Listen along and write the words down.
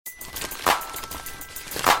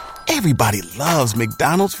Everybody loves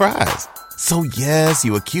McDonald's fries. So yes,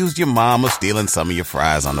 you accused your mom of stealing some of your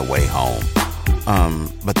fries on the way home.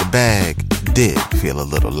 But the bag did feel a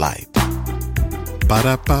little light.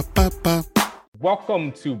 Ba-da-ba-ba-ba.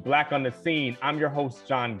 Welcome to Black on the Scene. I'm your host,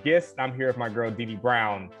 John Gist. I'm here with my girl, Dee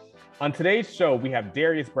Brown. On today's show, we have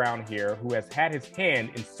Darius Brown here, who has had his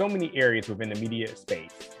hand in so many areas within the media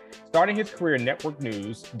space. Starting his career in network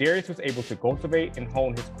news, Darius was able to cultivate and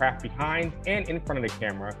hone his craft behind and in front of the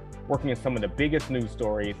camera, working in some of the biggest news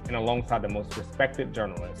stories and alongside the most respected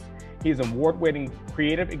journalists. He is an award-winning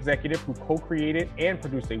creative executive who co-created and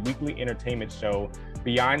produced a weekly entertainment show,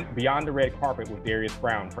 Beyond the Red Carpet with Darius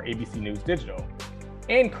Brown for ABC News Digital.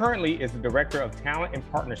 And currently is the Director of Talent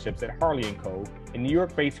and Partnerships at Harley & Co., a New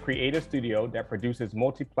York-based creative studio that produces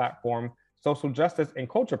multi-platform social justice and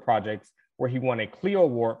culture projects, where he won a Clio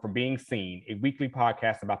Award for Being Seen, a weekly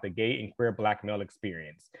podcast about the gay and queer Black male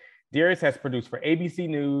experience. Darius has produced for ABC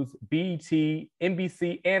News, BET,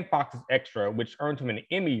 NBC, and Fox's Extra, which earned him an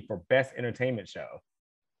Emmy for Best Entertainment Show.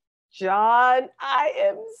 John, I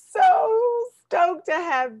am so stoked to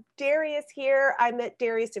have Darius here. I met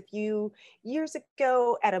Darius a few years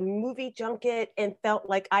ago at a movie junket and felt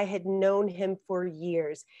like I had known him for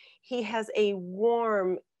years. He has a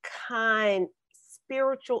warm, kind,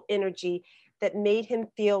 spiritual energy that made him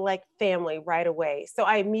feel like family right away. So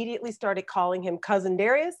I immediately started calling him Cousin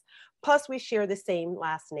Darius. Plus, we share the same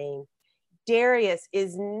last name. Darius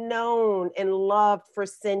is known and loved for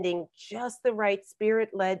sending just the right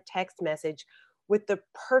spirit-led text message with the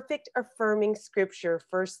perfect affirming scripture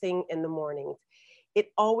first thing in the morning. It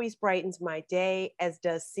always brightens my day, as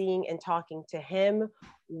does seeing and talking to him,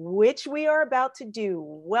 which we are about to do.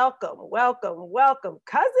 Welcome, welcome, welcome,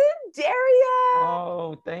 Cousin Darius.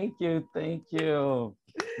 Oh, thank you. Thank you.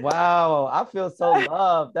 Wow, I feel so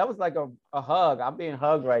loved. That was like a hug. I'm being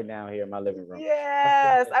hugged right now here in my living room.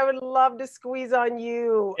 Yes, I would love to squeeze on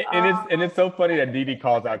you. And it's so funny that Dee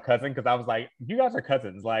calls out cousin, because I was like, you guys are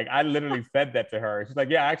cousins. Like, I literally said that to her. She's like,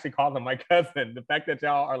 yeah, I actually call him my cousin. The fact that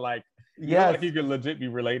y'all are like, yes, like you could legit be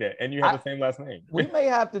related, and you have the same last name. We may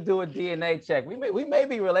have to do a DNA check. We may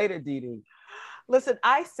be related, Dee. Listen,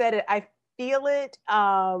 I said it. I feel it.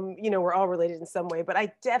 We're all related in some way, but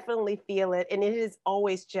I definitely feel it. And it is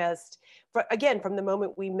always just, from the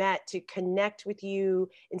moment we met, to connect with you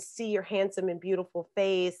and see your handsome and beautiful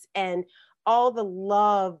face and all the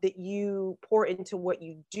love that you pour into what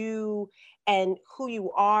you do and who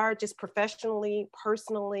you are, just professionally,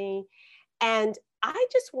 personally. And I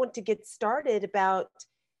just want to get started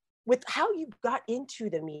with how you got into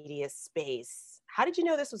the media space. How did you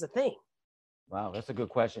know this was a thing? Wow, that's a good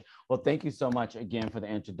question. Well, thank you so much again for the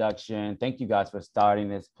introduction. Thank you guys for starting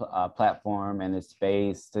this platform and this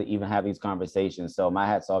space to even have these conversations. So my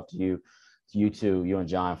hat's off to you two, you and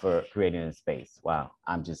John, for creating this space. Wow,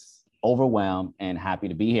 I'm just overwhelmed and happy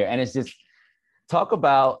to be here. And it's just talk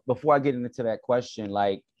about, before I get into that question,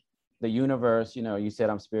 like the universe, you said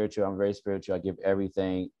I'm spiritual. I'm very spiritual. I give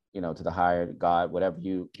everything, to the higher God, whatever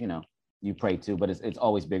you pray to, but it's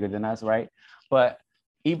always bigger than us, right? But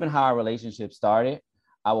even how our relationship started,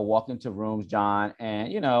 I would walk into rooms, John,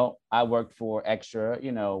 and, I worked for Extra,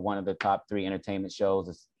 one of the top 3 entertainment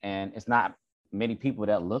shows, and it's not many people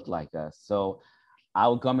that look like us. So I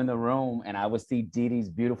would come in the room and I would see Dee's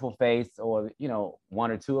beautiful face, or,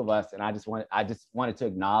 one or two of us. And I just wanted to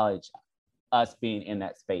acknowledge us being in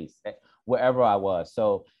that space, wherever I was.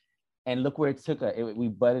 So, and look where it took us. We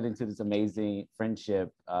budded into this amazing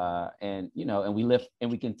friendship, and we live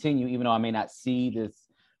and we continue, even though I may not see this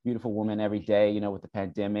beautiful woman every day, with the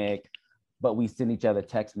pandemic, but we send each other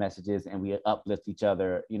text messages and we uplift each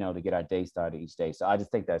other, to get our day started each day. So I just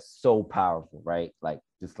think that's so powerful, right? Like,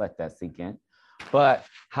 just let that sink in. But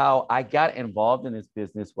how I got involved in this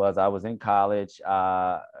business was I was in college,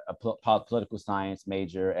 a political science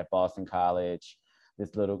major at Boston College. This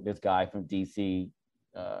guy from DC,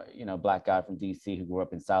 Black guy from DC who grew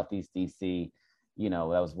up in Southeast DC, that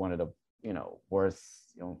was one of the, worst,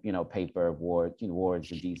 paper awards in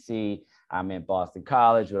DC. I'm in Boston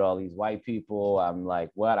College with all these white people. I'm like,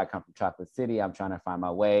 what? I come from Chocolate City. I'm trying to find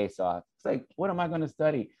my way. So I was like, what am I going to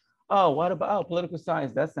study? Oh, political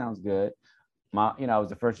science. That sounds good. I was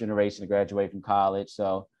the first generation to graduate from college.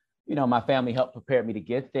 So, my family helped prepare me to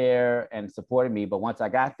get there and supported me. But once I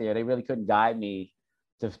got there, they really couldn't guide me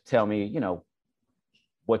to tell me,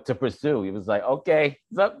 what to pursue. It was like, okay,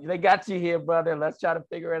 so they got you here, brother. Let's try to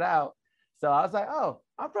figure it out. So I was like, oh,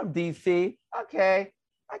 I'm from DC. Okay,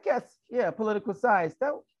 I guess, yeah, political science.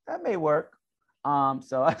 That may work.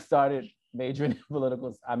 So I started majoring in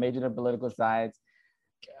political. I majored in political science.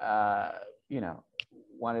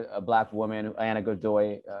 Wanted a Black woman, Anna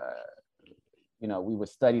Godoy, we would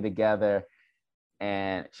study together.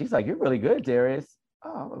 And she's like, "You're really good, Darius."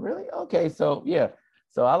 Oh, really? Okay. So yeah.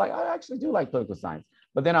 So I actually do like political science.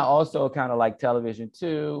 But then I also kind of like television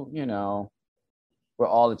too. We're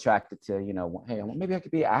all attracted to, hey, maybe I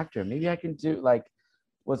could be an actor. Maybe I can do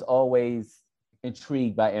was always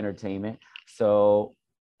intrigued by entertainment. So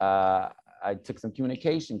I took some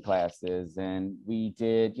communication classes, and we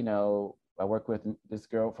did, I worked with this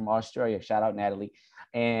girl from Australia, shout out Natalie,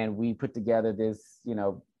 and we put together this,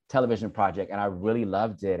 television project, and I really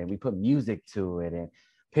loved it. And we put music to it and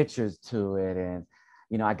pictures to it. And,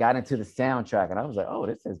 I got into the soundtrack, and I was like, oh,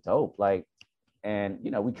 this is dope. And,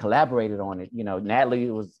 we collaborated on it. Natalie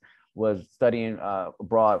was studying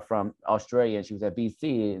abroad from Australia, and she was at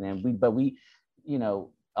BC. And then we,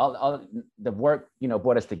 all the work,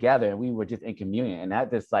 brought us together, and we were just in communion. And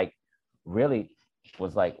that just really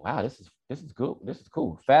was wow, this is cool. This is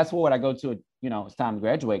cool. Fast forward, I go to it's time to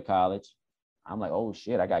graduate college. I'm like, oh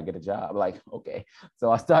shit, I gotta get a job. Okay.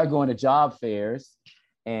 So I started going to job fairs,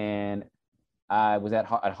 and I was at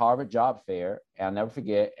Harvard Job Fair, and I'll never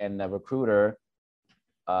forget. And the recruiter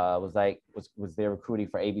was there recruiting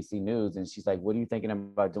for ABC News, and she's like, "What are you thinking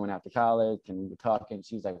about doing after college?" And we were talking.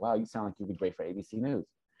 She's like, "Wow, you sound like you'd be great for ABC News."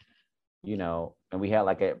 And we had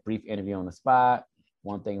a brief interview on the spot.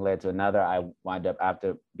 One thing led to another. I wound up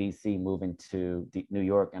after BC moving to New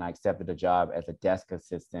York, and I accepted a job as a desk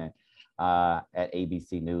assistant at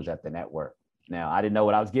ABC News at the network. Now, I didn't know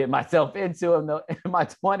what I was getting myself into in my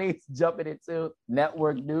 20s, jumping into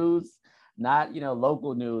network news, not,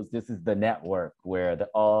 local news. This is the network where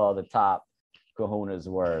all the top kahunas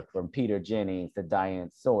work, from Peter Jennings to Diane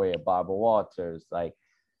Sawyer, Barbara Walters.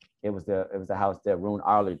 It was the house that Roone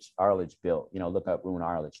Arledge built. Look up Roone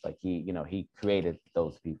Arledge. He created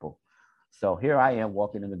those people. So here I am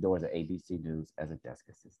walking in the doors of ABC News as a desk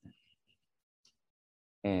assistant.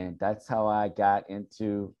 And that's how I got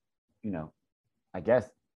into, I guess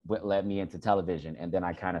what led me into television. And then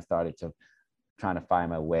I kind of started trying to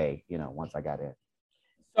find my way, once I got in.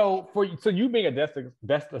 So you being a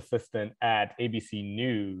desk assistant at ABC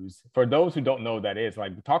News, for those who don't know what that is,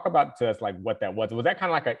 talk about to us what that was. Was that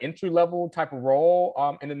kind of an entry level type of role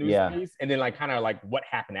in the news space? And then what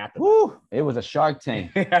happened after that? It was a Shark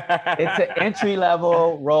Tank. It's an entry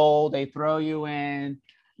level role. They throw you in.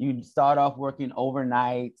 You start off working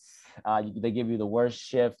overnights. They give you the worst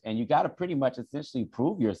shift, and you got to pretty much essentially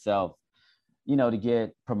prove yourself, to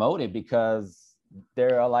get promoted, because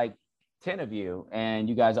there are 10 of you, and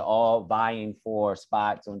you guys are all vying for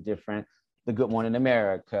spots on the Good Morning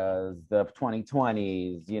Americas, the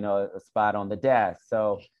 2020s, a spot on the desk.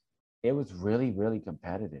 So it was really, really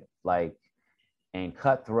competitive, and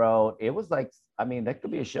cutthroat. It was that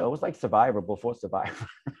could be a show. It was like Survivor before Survivor.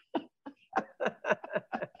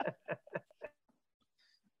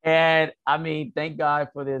 And thank God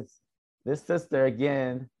for this sister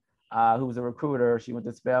again, who was a recruiter. She went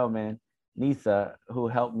to Spelman, Nisa, who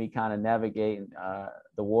helped me kind of navigate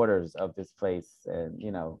the waters of this place, and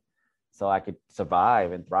so I could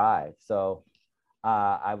survive and thrive. So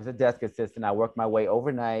I was a desk assistant. I worked my way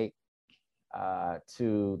overnight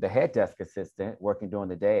to the head desk assistant, working during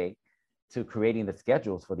the day, to creating the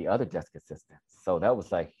schedules for the other desk assistants. So that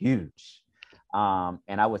was huge.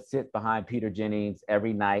 And I would sit behind Peter Jennings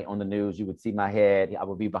every night on the news. You would see my head. I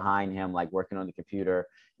would be behind him, working on the computer.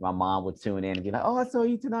 My mom would tune in and be like, "Oh, I saw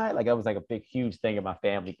you tonight." It was a big, huge thing in my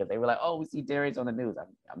family, because they were like, "Oh, we see Darius on the news."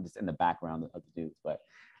 I'm just in the background of the news. But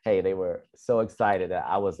hey, they were so excited that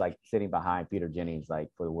I was sitting behind Peter Jennings,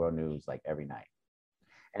 for the World News, every night.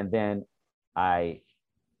 And then I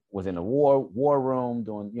was in the war room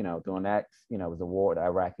doing that. It was the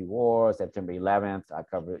Iraqi war, September 11th. I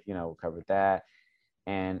covered that.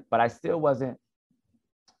 But I still wasn't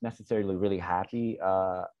necessarily really happy.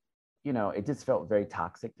 It just felt very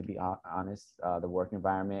toxic, to be honest. The work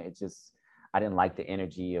environment, I didn't like the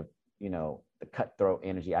energy of, the cutthroat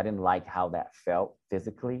energy. I didn't like how that felt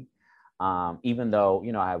physically. Even though,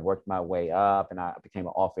 I worked my way up, and I became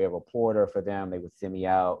an off-air reporter for them. They would send me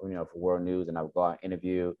out, for World News, and I would go out and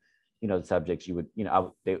interview, the subjects. You would,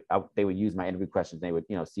 they would use my interview questions. They would,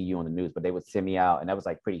 see you on the news, but they would send me out, and that was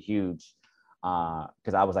pretty huge,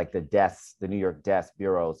 because I was the New York desk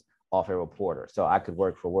bureau's off-air reporter. So I could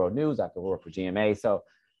work for World News, I could work for GMA. So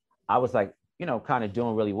I was kind of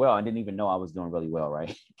doing really well. I didn't even know I was doing really well,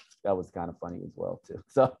 right? That was kind of funny as well too.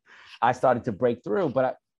 So I started to break through,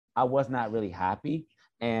 but I was not really happy.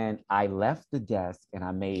 And I left the desk, and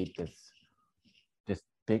I made this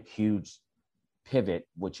big, huge pivot,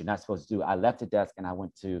 which you're not supposed to do. I left the desk, and I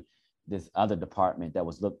went to this other department that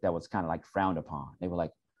was kind of frowned upon. They were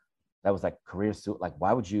like, that was like career suit. Like,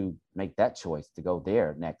 why would you make that choice to go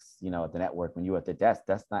there next, at the network when you were at the desk?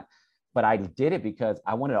 That's not, but I did it because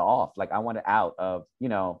I wanted it off. Like I wanted out of,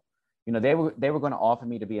 they were going to offer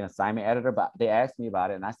me to be an assignment editor, but they asked me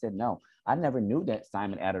about it. And I said, no, I never knew that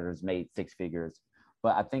assignment editors made six figures.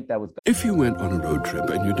 But I think that was... If you went on a road trip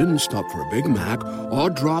and you didn't stop for a Big Mac or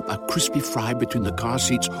drop a crispy fry between the car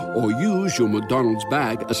seats or use your McDonald's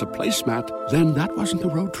bag as a placemat, then that wasn't a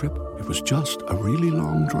road trip. It was just a really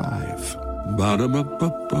long drive.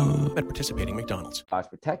 Ba-da-ba-ba-ba. At participating McDonald's.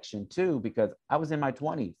 Protection too, because I was in my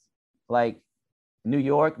 20s. Like New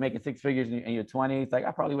York, making six figures in your 20s, like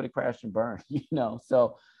I probably would have crashed and burned,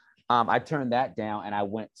 So I turned that down and I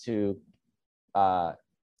went to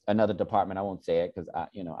another department. I won't say it because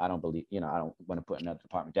I don't believe, I don't want to put another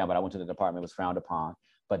department down, but I went to the department, it was frowned upon.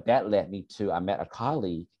 But that led me to, I met a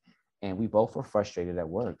colleague and we both were frustrated at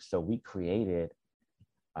work. So we created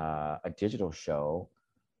a digital show,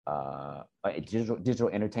 a digital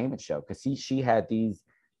entertainment show. Because she had these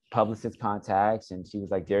publicist contacts and she was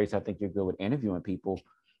like, Darius, I think you're good with interviewing people.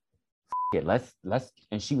 Let's,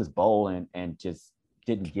 and she was bold and just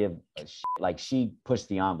didn't give a shit. Like she pushed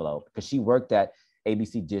the envelope because she worked at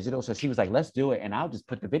ABC Digital. So she was like, let's do it. And I'll just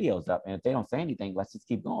put the videos up. And if they don't say anything, let's just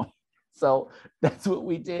keep going. So that's what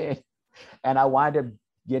we did. And I wound up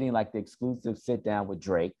getting like the exclusive sit down with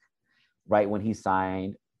Drake right when he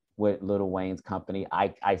signed with Lil Wayne's company.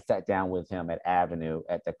 I sat down with him at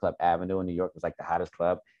the Club Avenue in New York. It was like the hottest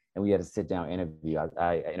club. And we had a sit down interview.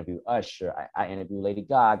 I interviewed Usher. I interviewed Lady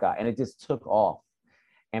Gaga. And it just took off.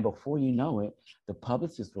 And before you know it, the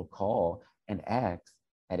publicist will call and ask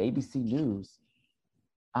at ABC News,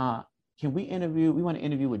 can we want to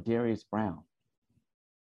interview with Darius Brown.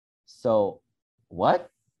 So what?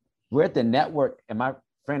 We're at the network and my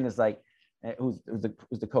friend is like, who's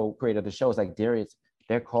the co-creator of the show, is like, Darius,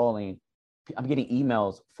 they're calling, I'm getting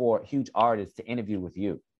emails for huge artists to interview with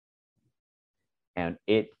you. And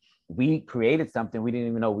we created something we didn't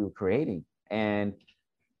even know we were creating. And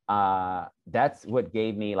that's what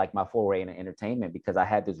gave me like my foray into entertainment, because I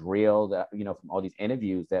had this reel that, from all these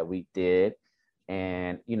interviews that we did.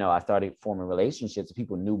 And, I started forming relationships.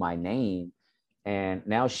 People knew my name. And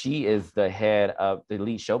now she is the head of the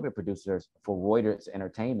lead showbiz producers for Reuters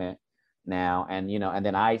Entertainment now. And, and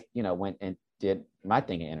then I, went and did my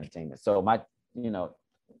thing in entertainment. So my,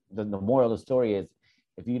 the moral of the story is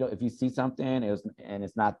if you see something and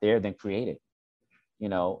it's not there, then create it,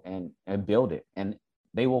 and build it and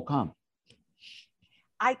they will come.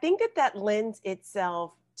 I think that lends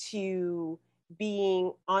itself to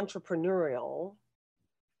being entrepreneurial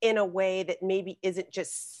in a way that maybe isn't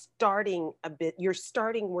just starting a bit. You're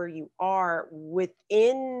starting where you are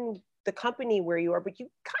within the company where you are, but you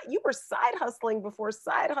were side hustling before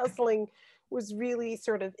side hustling was really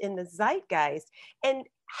sort of in the zeitgeist. And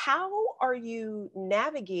how are you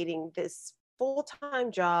navigating this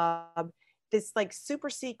full-time job, this like super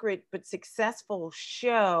secret but successful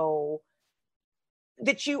show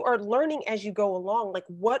that you are learning as you go along? Like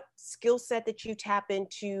what skill set that you tap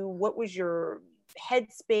into? What was your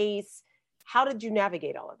headspace? How did you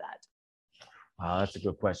navigate all of that? That's a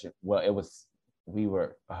good question. Well, we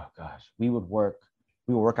would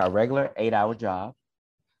work our regular 8-hour job.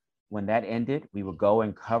 When that ended, we would go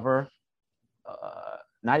and cover,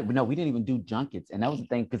 we didn't even do junkets. And that was the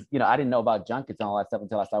thing, because, I didn't know about junkets and all that stuff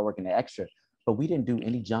until I started working the extra, but we didn't do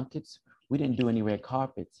any junkets. We didn't do any red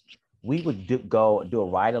carpets. We would go do a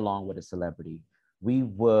ride along with a celebrity. We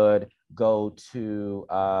would go to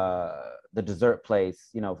the dessert place,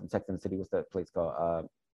 from Sex and the City. What's that place called?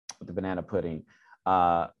 With the banana pudding,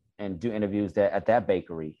 and do interviews at that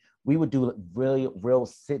bakery. We would do really real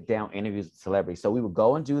sit down interviews with celebrities. So we would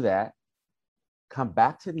go and do that, come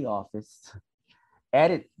back to the office,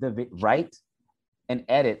 write and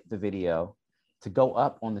edit the video to go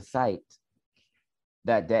up on the site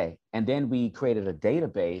that day. And then we created a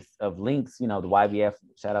database of links, the YBF,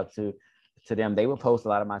 shout out to them. They would post a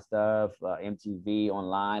lot of my stuff, MTV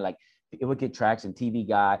online, like it would get traction, TV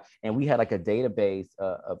Guide. And we had like a database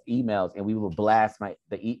of emails, and we would blast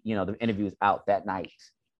the interviews out that night.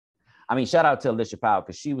 I mean, shout out to Alicia Powell,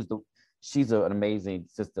 because she's an amazing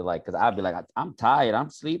sister. Like, because I'd be like, I'm tired, I'm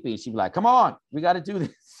sleepy. She'd be like, come on, we got to do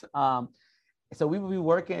this. So we would be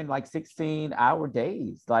working like 16-hour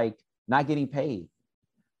days, like not getting paid.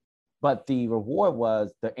 But the reward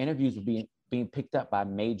was the interviews were being picked up by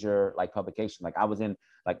major like publications. Like I was in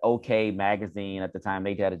like OK Magazine at the time.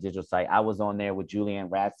 They had a digital site. I was on there with Julianne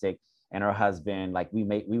Ratzig and her husband. Like we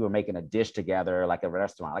were making a dish together, like a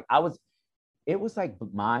restaurant. Like it was like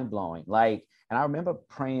mind blowing. Like, and I remember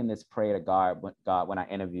praying this prayer to God when I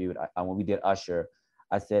interviewed, when we did Usher.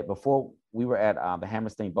 I said, before we were at the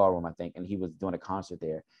Hammerstein Ballroom, I think, and he was doing a concert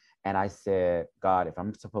there. And I said, God, if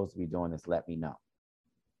I'm supposed to be doing this, let me know.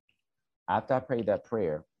 After I prayed that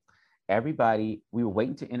prayer, everybody, we were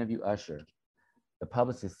waiting to interview Usher. The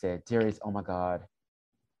publicist said, Darius, oh my God,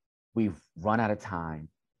 we've run out of time.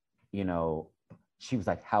 You know, she was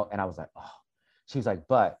like, how? And I was like, oh, she was like,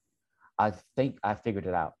 but I think I figured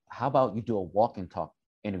it out. How about you do a walk and talk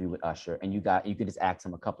interview with Usher, and you can just ask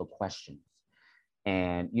him a couple of questions,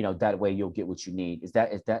 and you know that way you'll get what you need. Is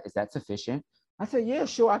that sufficient? I said, yeah,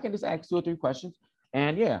 sure. I can just ask 2 or 3 questions,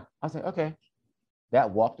 and yeah, I said, okay. That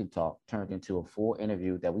walk and talk turned into a full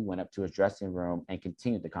interview that we went up to his dressing room and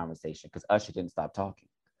continued the conversation because Usher didn't stop talking.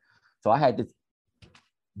 So I had this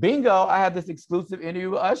bingo. I had this exclusive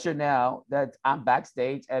interview with Usher now that I'm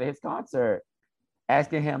backstage at his concert,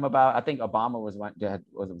 asking him about, I think Obama was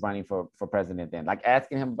running for president then, like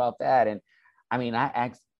asking him about that. And I mean,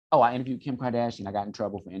 I interviewed Kim Kardashian. I got in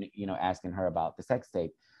trouble for, asking her about the sex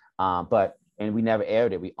tape. And we never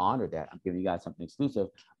aired it. We honored that. I'm giving you guys something exclusive.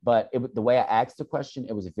 But the way I asked the question,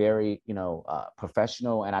 it was very,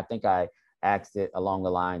 professional. And I think I asked it along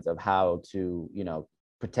the lines of how to,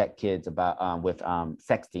 protect kids about with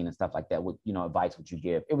sexting and stuff like that. With, advice would you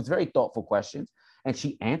give? It was very thoughtful questions. And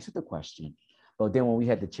she answered the question. But then when we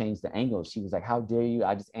had to change the angle, she was like, how dare you?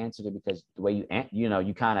 I just answered it because the way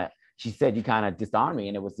she said you kind of disarmed me.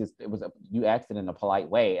 And you asked it in a polite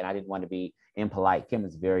way. And I didn't want to be impolite. Kim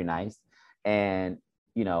is very nice. And,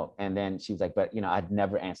 and then she was like, but, I'd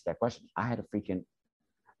never answered that question. I had a freaking,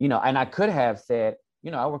 and I could have said,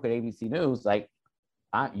 I work at ABC News, like,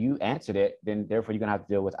 you answered it, then therefore you're gonna have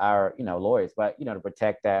to deal with our, lawyers. But, to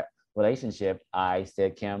protect that relationship, I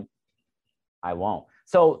said, Kim, I won't.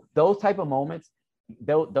 So those type of moments,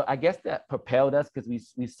 I guess that propelled us because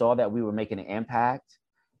we saw that we were making an impact,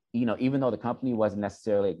 even though the company wasn't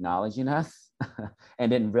necessarily acknowledging us and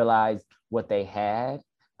didn't realize what they had.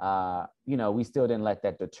 We still didn't let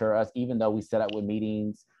that deter us, even though we set up with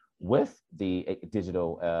meetings with the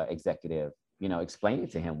digital executive, explaining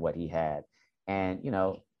to him what he had. And,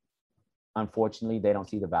 unfortunately, they don't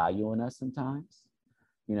see the value in us sometimes,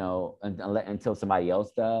 until somebody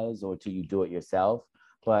else does or till you do it yourself.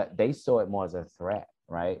 But they saw it more as a threat,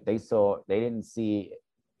 right? They didn't see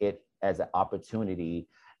it as an opportunity,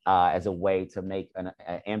 as a way to make an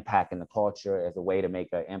impact in the culture, as a way to make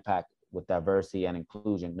an impact with diversity and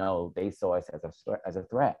inclusion. No, they saw us as a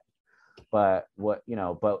threat. But but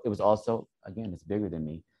it was also, again, it's bigger than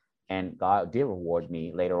me. And God did reward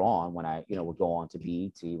me later on when I, would go on to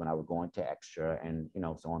BET, when I would go into Extra, and,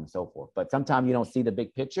 so on and so forth. But sometimes you don't see the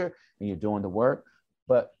big picture and you're doing the work.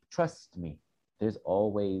 But trust me, there's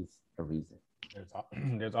always a reason.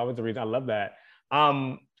 There's always a reason. I love that.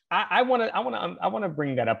 I want to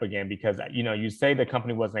bring that up again because, you say the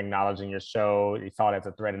company wasn't acknowledging your show. You saw it as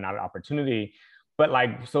a threat and not an opportunity. But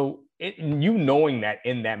knowing that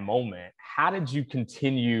in that moment, how did you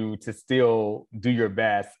continue to still do your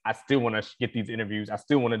best? I still want to get these interviews. I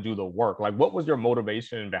still want to do the work. Like, what was your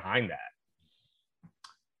motivation behind that?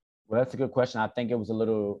 Well, that's a good question. I think it was a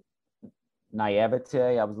little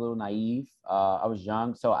naivete. I was a little naive. I was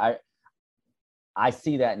young. So I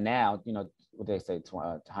see that now, what they say,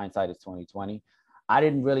 hindsight is 2020. I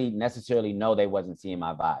didn't really necessarily know they wasn't seeing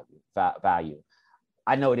my value.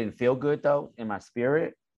 I know it didn't feel good though in my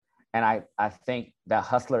spirit. And I think that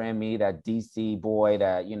hustler in me, that DC boy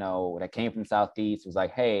that, that came from Southeast was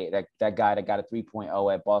like, hey, that guy that got a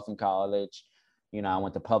 3.0 at Boston College, I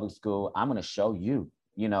went to public school. I'm going to show you,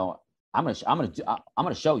 I'm going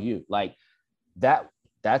to show you like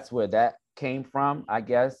that's where that came from, I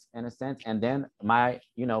guess, in a sense. And then my,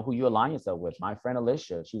 who you align yourself with, my friend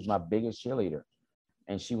Alicia, she was my biggest cheerleader.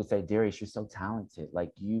 And she would say, Darius, you're so talented.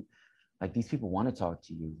 Like these people want to talk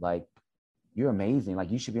to you. Like, you're amazing.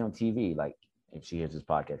 Like, you should be on TV. Like, if she hears this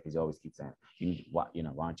podcast, because you always keep saying, why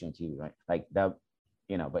aren't you on TV, right? Like that,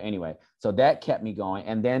 but anyway, so that kept me going.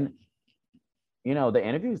 And then, the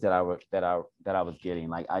interviews that I was getting,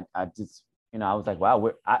 like, I just, I was like,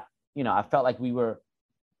 wow, I felt like we were,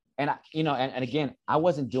 and and again, I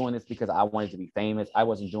wasn't doing this because I wanted to be famous. I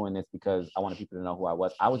wasn't doing this because I wanted people to know who I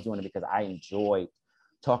was. I was doing it because I enjoyed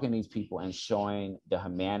talking to these people and showing the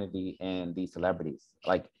humanity in these celebrities.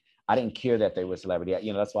 Like, I didn't care that they were a celebrity.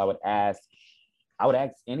 That's why I would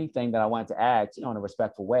ask anything that I wanted to ask, in a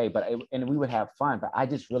respectful way, and we would have fun, but I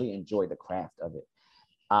just really enjoyed the craft of it.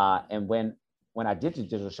 And when I did the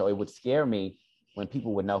digital show, it would scare me when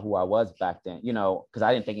people would know who I was back then, because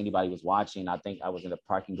I didn't think anybody was watching. I think I was in a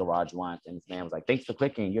parking garage once and this man was like, thanks for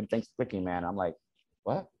clicking, man. I'm like,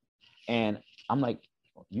 what? And I'm like,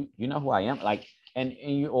 you know who I am? Like,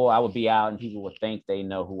 or I would be out and people would think they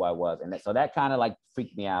know who I was. And so that kind of like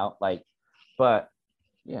freaked me out. Like, But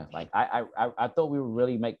yeah, like I thought we were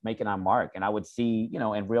really making our mark, and I would see,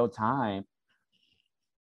 in real time,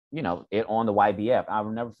 it on the YBF. I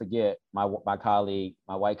will never forget my colleague,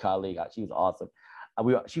 my white colleague. She was awesome.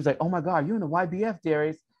 She was like, "Oh my God, you're in the YBF,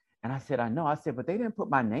 Darius." And I said, "I know." I said, "But they didn't put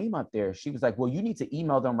my name up there." She was like, "Well, you need to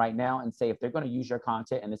email them right now and say if they're going to use your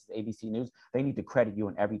content, and this is ABC News, they need to credit you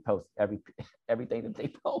in every post, everything that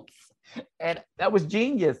they post." And that was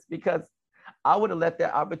genius, because I would have let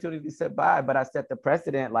that opportunity slip by, but I set the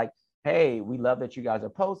precedent, like, "Hey, we love that you guys are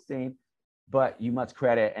posting, but you must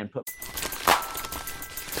credit and put."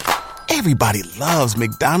 Everybody loves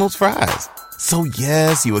McDonald's fries. So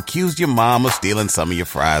yes, you accused your mom of stealing some of your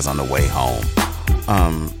fries on the way home.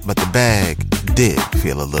 But the bag did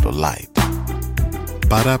feel a little light.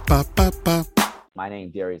 Ba-da-ba-ba-ba. My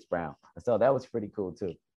name, Darius Brown. So that was pretty cool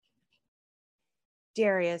too.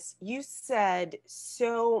 Darius, you said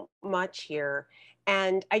so much here,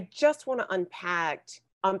 and I just want to unpack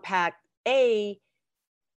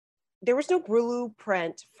there was no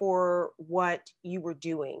blueprint for what you were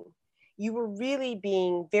doing. You were really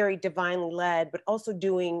being very divinely led, but also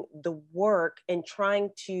doing the work and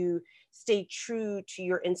trying to stay true to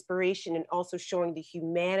your inspiration and also showing the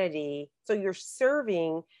humanity. So you're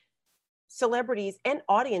serving celebrities and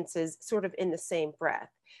audiences sort of in the same breath.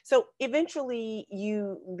 So eventually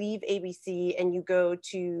you leave ABC and you go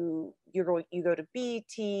to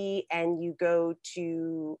BT and you go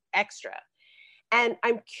to Extra. And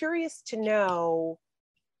I'm curious to know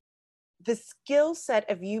the skill set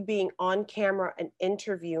of you being on camera and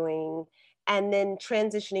interviewing and then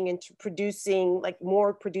transitioning into producing, like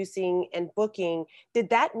more producing and booking.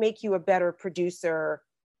 Did that make you a better producer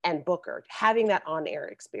and booker, having that on-air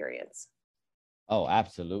experience? Oh,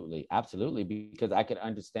 absolutely. Absolutely. Because I could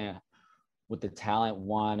understand what the talent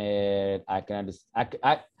wanted. I can understand.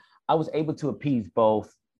 I was able to appease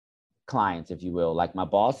both clients, if you will, like my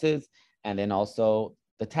bosses, and then also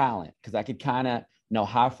the talent, because I could kind of know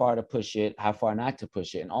how far to push it, how far not to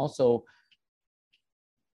push it. And also,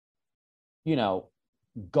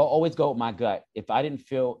 always go with my gut. If I didn't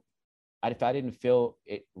feel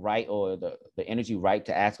it right, or the energy right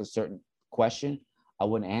to ask a certain question, I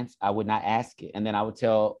would not ask it. And then I would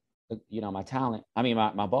tell, my talent,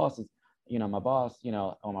 my bosses, my boss,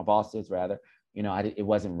 or my bosses rather, it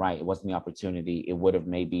wasn't right. It wasn't the opportunity. It would have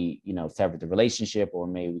maybe, severed the relationship or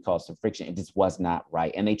maybe caused some friction. It just was not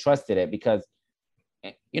right. And they trusted it because,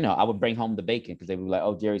 I would bring home the bacon, because they would be like,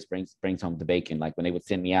 "Oh, Darius brings home the bacon." Like when they would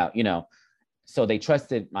send me out, so they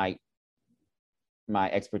trusted my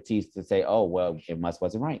expertise to say, "Oh, well, it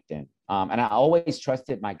wasn't right then." And I always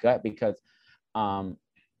trusted my gut, because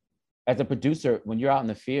as a producer, when you're out in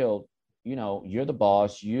the field, you're the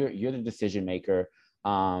boss, you're the decision maker,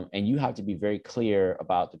 and you have to be very clear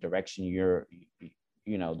about the direction you're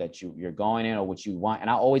going in, or what you want. And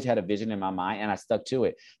I always had a vision in my mind, and I stuck to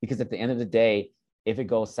it, because at the end of the day, if it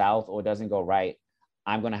goes south or doesn't go right,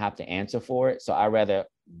 I'm going to have to answer for it. So I rather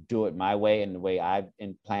do it my way, and the way I've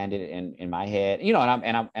planned it in my head, and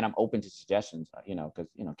I'm open to suggestions, because,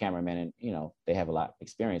 cameramen, and, they have a lot of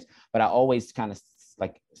experience, but I always kind of,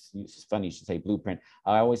 like, it's funny you should say blueprint.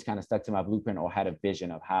 I always kind of stuck to my blueprint, or had a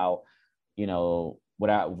vision of how,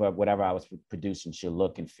 whatever I was producing should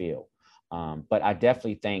look and feel. But I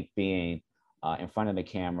definitely think being in front of the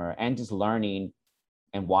camera and just learning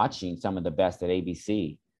and watching some of the best at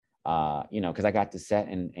ABC, because I got to sit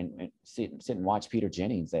and watch Peter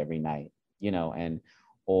Jennings every night, and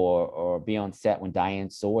or be on set when Diane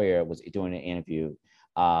Sawyer was doing an interview.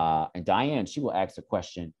 And Diane, she will ask a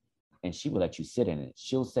question and she will let you sit in it.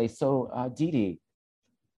 She'll say, "So, Dee,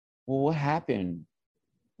 well, what happened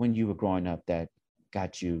when you were growing up that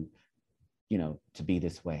got you, to be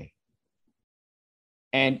this way?"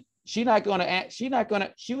 And she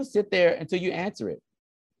will sit there until you answer it.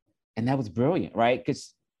 And that was brilliant, right?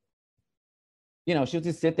 Because, she'll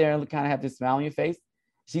just sit there and kind of have this smile on your face.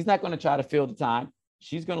 She's not going to try to fill the time.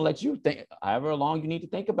 She's going to let you think however long you need to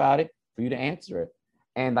think about it for you to answer it.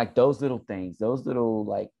 And like those little things, those little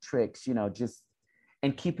like tricks, just,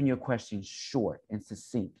 and keeping your questions short and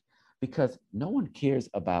succinct, because no one cares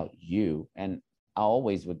about you. And I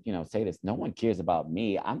always would, say this, no one cares about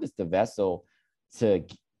me. I'm just the vessel to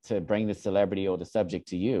bring the celebrity or the subject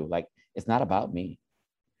to you. Like, it's not about me.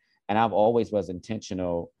 And I've always was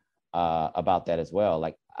intentional about that as well.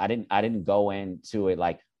 Like, I didn't go into it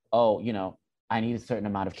like, "Oh, I need a certain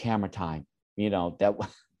amount of camera time."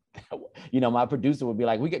 My producer would be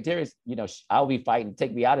like, "We get Darius, I'll be fighting,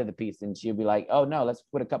 take me out of the piece." And she'll be like, "Oh no, let's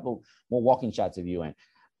put a couple more walking shots of you in."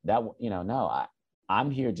 That, no, I'm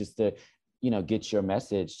here just to, get your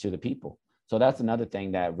message to the people. So that's another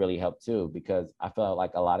thing that really helped too, because I felt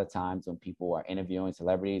like a lot of times when people are interviewing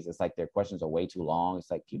celebrities, it's like their questions are way too long.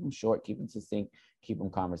 It's like, keep them short, keep them succinct, keep them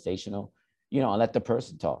conversational, and let the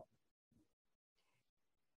person talk.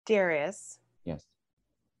 Darius. Yes.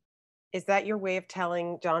 Is that your way of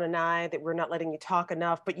telling John and I that we're not letting you talk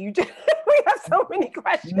enough, but you just, we have so many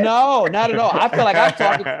questions? No, not at all. I feel like I'm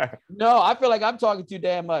talking. No, I feel like I'm talking too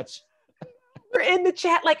damn much. We're in the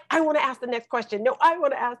chat like, I want to ask the next question. No, I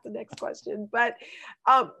want to ask the next question. But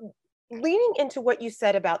leaning into what you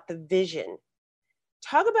said about the vision,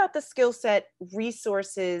 talk about the skill set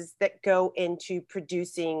resources that go into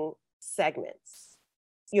producing segments.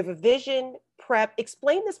 You have a vision, prep.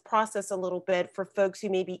 Explain this process a little bit for folks who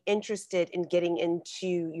may be interested in getting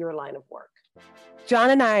into your line of work. John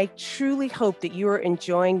and I truly hope that you are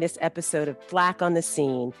enjoying this episode of Black on the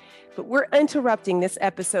Scene, but we're interrupting this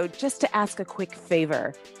episode just to ask a quick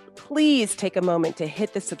favor. Please take a moment to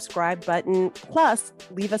hit the subscribe button, plus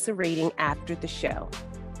leave us a rating after the show.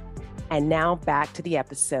 And now back to the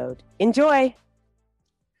episode. Enjoy.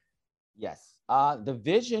 Yes. The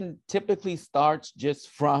vision typically starts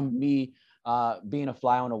just from me being a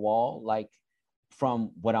fly on the wall, like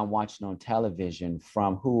from what I'm watching on television,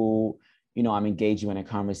 from who, I'm engaging in a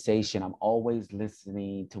conversation. I'm always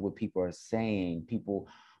listening to what people are saying. People,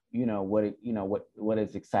 what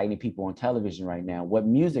is exciting people on television right now, what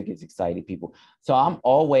music is exciting people. So I'm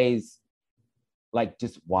always like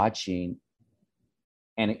just watching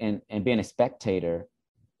and being a spectator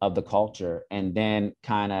of the culture, and then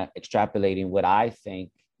kind of extrapolating what I think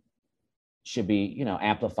should be,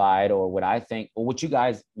 amplified, or what I think, or what you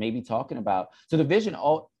guys may be talking about. So the vision,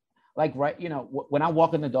 like, right, when I'm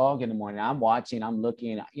walking the dog in the morning, I'm watching, I'm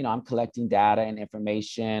looking, I'm collecting data and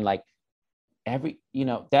information, like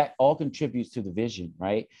that all contributes to the vision,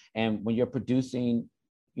 right? And when you're producing,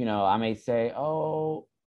 I may say, for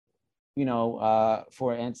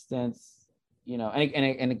instance,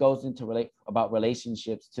 and it goes into about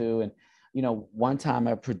relationships too. And, one time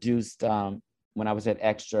I produced, when I was at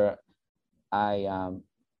Extra,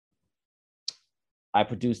 I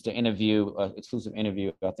produced an interview, exclusive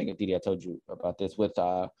interview. I think, Didi, I told you about this, with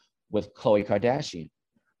Khloe Kardashian.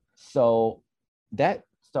 So that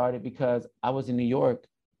started because I was in New York.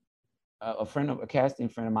 A casting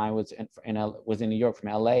friend of mine was in New York from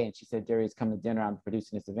LA, and she said, "Darius, come to dinner. I'm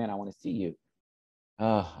producing this event. I want to see you."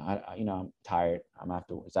 I'm tired.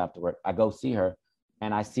 It's after work. I go see her,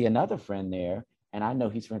 and I see another friend there, and I know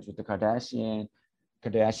he's friends with the Kardashians.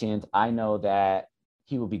 I know that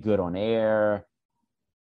he will be good on air.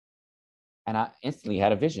 And I instantly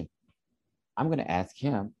had a vision. I'm going to ask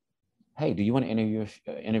him, "Hey, do you want to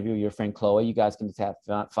interview your friend Khloe? You guys can just have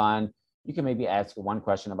fun. You can maybe ask one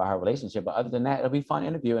question about her relationship, but other than that, it'll be a fun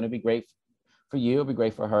interview, and it'll be great for you. It'll be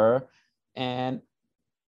great for her." And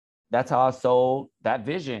that's how I sold that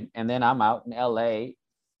vision. And then I'm out in LA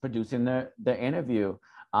producing the interview.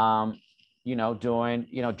 Doing,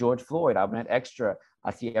 George Floyd. I'm at Extra.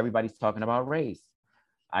 I see everybody's talking about race.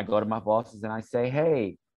 I go to my bosses and I say,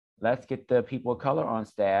 "Hey, let's get the people of color on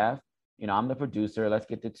staff. I'm the producer. Let's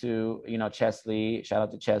get the two, Chesley, shout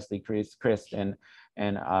out to Chesley, Chris and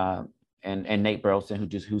Nate Burleson,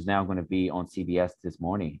 who's now going to be on CBS this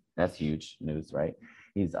morning. That's huge news, right?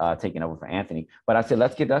 He's taking over for Anthony. But I said,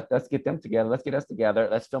 let's get them together. Let's get us together.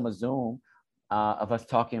 Let's film a Zoom of us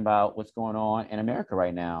talking about what's going on in America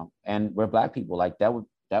right now. And we're Black people. Like that would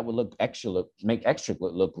make Extra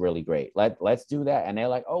look really great. Let's do that." And they're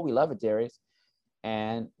like, "Oh, we love it, Darius."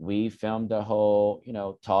 And we filmed the whole,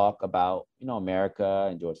 talk about, America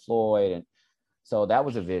and George Floyd. And so that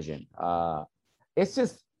was a vision. It's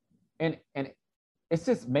just, and it's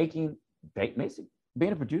just making, basically,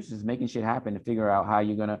 being a producer is making shit happen to figure out how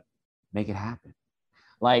you're going to make it happen.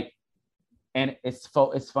 Like, and it's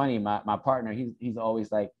funny. My partner, he's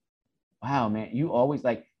always like, "Wow, man, you always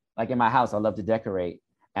like in my house, I love to decorate."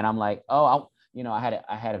 And I'm like, "Oh, I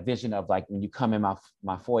had a vision of like, when you come in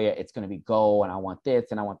my foyer, it's going to be gold, and I want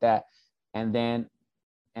this and I want that." And then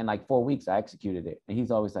in like 4 weeks, I executed it. And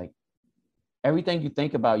he's always like, "Everything you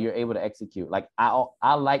think about, you're able to execute." Like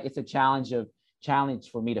I like, it's a challenge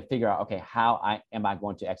for me to figure out, okay, how am I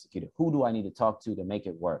going to execute it? Who do I need to talk to make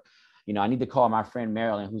it work? I need to call my friend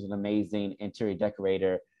Marilyn, who's an amazing interior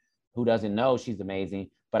decorator, who doesn't know she's amazing,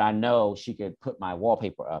 but I know she could put my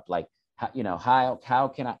wallpaper up. Like, how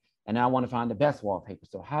can I? And I want to find the best wallpaper.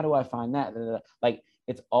 So how do I find that? Like,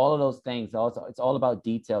 it's all of those things. Also, it's all about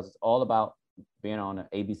details. It's all about being on an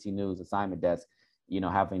ABC News assignment desk,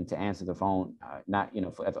 having to answer the phone,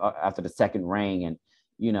 after the second ring. And,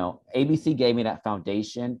 ABC gave me that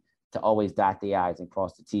foundation to always dot the I's and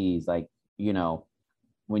cross the T's. Like,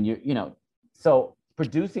 when you're, so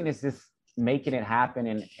producing is just making it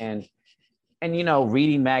happen and you know,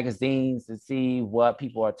 reading magazines to see what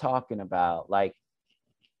people are talking about, like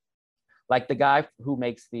the guy who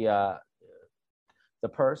makes the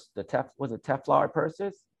purse, was it Teflon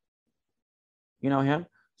purses? You know him?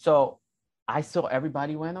 So I saw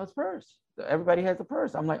everybody wearing those purses. Everybody has a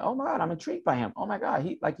purse. I'm like, oh my God, I'm intrigued by him. Oh my God,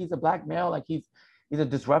 he's a black male, like he's a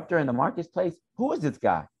disruptor in the marketplace. Who is this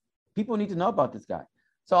guy? People need to know about this guy.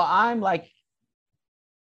 So I'm like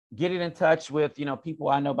getting in touch with, you know, people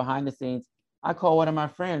I know behind the scenes. I call one of my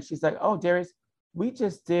friends. She's like, oh, Darius, we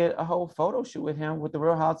just did a whole photo shoot with him with the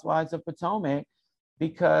Real Housewives of Potomac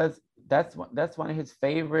because that's one of his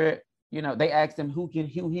favorite, you know, they asked him who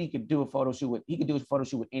he could do a photo shoot with. He could do a photo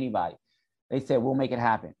shoot with anybody. They said, we'll make it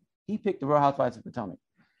happen. He picked the Real Housewives of Potomac.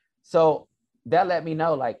 So that let me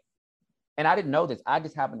know, like, and I didn't know this. I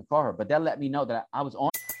just happened to call her, but that let me know that I was on.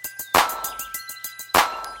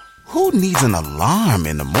 Who needs an alarm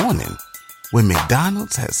in the morning when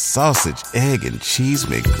McDonald's has sausage, egg, and cheese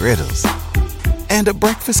McGriddles and a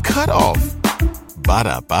breakfast cutoff?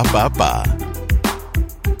 Ba-da-ba-ba-ba.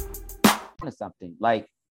 Something like,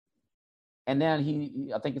 and then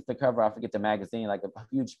I think it's the cover, I forget the magazine, like a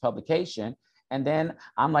huge publication. And then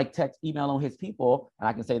I'm like emailing his people, and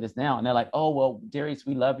I can say this now. And they're like, oh, well, Darius,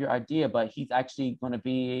 we love your idea, but he's actually going to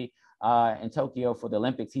be in Tokyo for the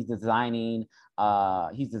Olympics. He's designing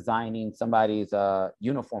somebody's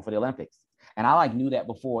uniform for the Olympics. And I like knew that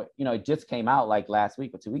before, you know, it just came out like last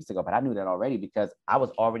week or 2 weeks ago, but I knew that already because I was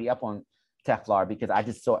already up on Teflon because I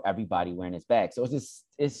just saw everybody wearing his bag. So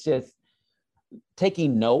it's just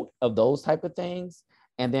taking note of those type of things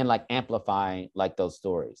and then like amplifying like those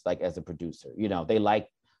stories, like as a producer, you know,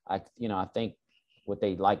 I think what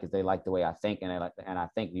they like is they like the way I think, and I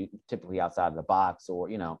think typically outside of the box, or,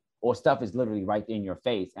 you know, or stuff is literally right in your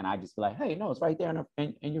face. And I just be like, hey, no, it's right there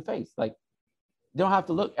in your face. Like, you don't have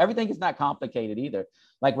to look. Everything is not complicated either.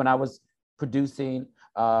 Like when I was producing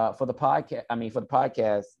for the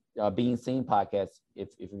podcast, Being Seen podcast.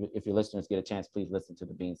 If your listeners get a chance, please listen to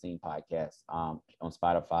the Being Seen podcast on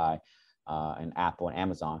Spotify and Apple and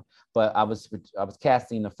Amazon. But I was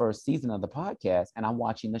casting the first season of the podcast, and I'm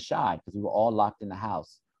watching The Chi because we were all locked in the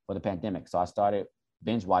house for the pandemic. So I started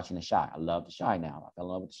binge watching The Chi. I love The Chi now. I fell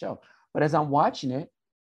in love with the show. But as I'm watching it,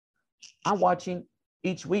 I'm watching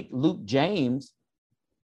each week Luke James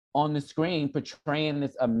on the screen portraying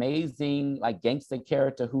this amazing like gangster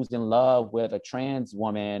character who's in love with a trans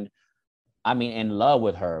woman. I mean, in love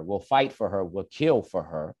with her, will fight for her, will kill for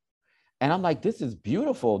her. And I'm like, this is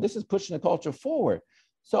beautiful. This is pushing the culture forward.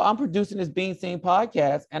 So I'm producing this Being Seen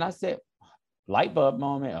podcast, and I said, light bulb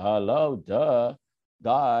moment. Hello, duh.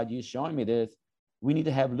 God, you're showing me this. We need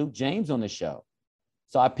to have Luke James on the show.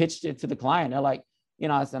 So I pitched it to the client. They're like, you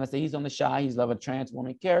know, I said, he's on The Chi. He's love a trans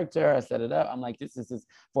woman character. I set it up. I'm like, this is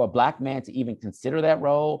for a Black man to even consider that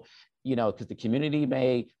role, you know, because the community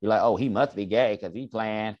may be like, oh, he must be gay because he's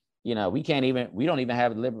playing, you know, we don't even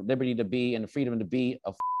have liberty to be and the freedom to be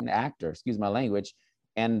a actor, excuse my language.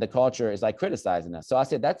 And the culture is like criticizing us. So I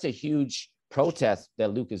said, that's a huge protest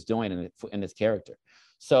that Luke is doing in this character.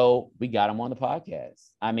 So we got him on the podcast.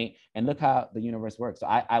 I mean, and look how the universe works. So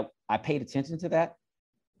I paid attention to that.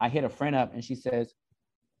 I hit a friend up and she says,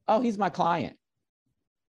 oh, he's my client.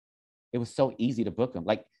 It was so easy to book him.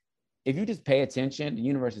 Like, if you just pay attention, the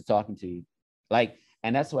universe is talking to you. Like,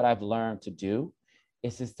 and that's what I've learned to do,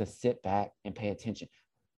 is just to sit back and pay attention.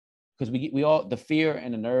 Because we all, the fear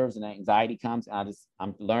and the nerves and the anxiety comes, and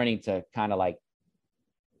I'm learning to kind of like,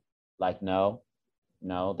 no,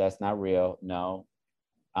 that's not real. No,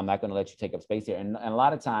 I'm not going to let you take up space here. And a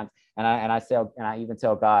lot of times, and I even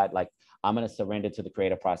tell God, like, I'm going to surrender to the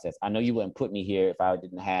creative process. I know you wouldn't put me here if I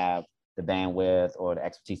didn't have the bandwidth or the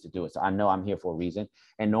expertise to do it. So I know I'm here for a reason.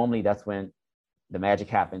 And normally that's when the magic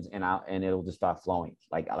happens and it'll just start flowing.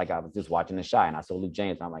 Like I was just watching The Chi and I saw Luke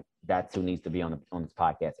James and I'm like, that's who needs to be on this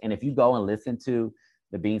podcast. And if you go and listen to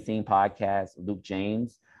the Being Seen podcast, Luke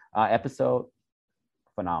James episode,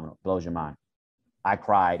 phenomenal, blows your mind. I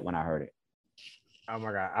cried when I heard it. Oh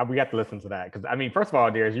my God, we got to listen to that. Because I mean, first of all,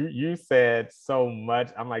 Darius, you said so much.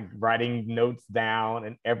 I'm like writing notes down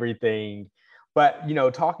and everything. But, you know,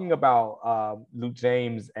 talking about Luke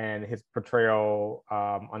James and his portrayal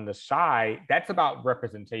on The Chi, that's about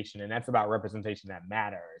representation, and that's about representation that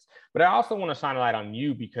matters. But I also want to shine a light on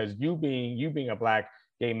you, because you being a Black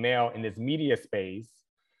gay male in this media space,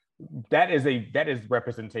 that is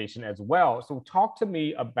representation as well. So talk to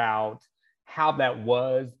me about how that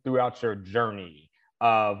was throughout your journey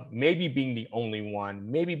of maybe being the only one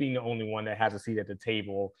that has a seat at the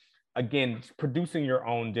table. Again, producing your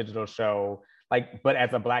own digital show, like, but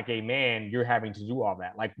as a Black gay man, you're having to do all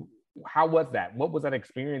that. Like, how was that? What was that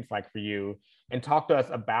experience like for you? And talk to us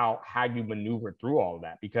about how you maneuvered through all of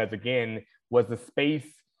that. Because again, was the space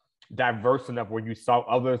diverse enough where you saw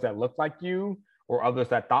others that looked like you or others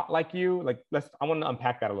that thought like you? Like, I want to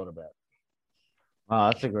unpack that a little bit. Oh,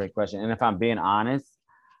 that's a great question. And if I'm being honest,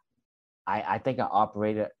 I think I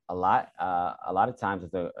operated a lot of times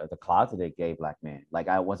as a closeted gay Black man. Like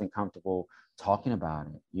I wasn't comfortable talking about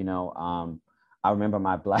it. I remember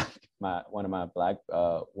one of my Black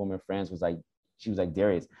woman friends was like, she was like,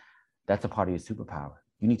 Darius, that's a part of your superpower.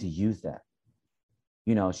 You need to use that.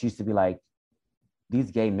 She used to be like,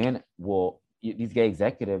 these gay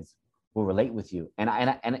executives will relate with you.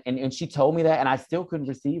 And she told me that, and I still couldn't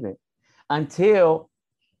receive it until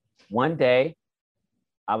one day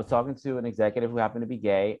I was talking to an executive who happened to be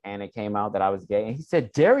gay, and it came out that I was gay. And he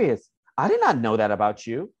said, Darius, I did not know that about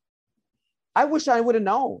you. I wish I would have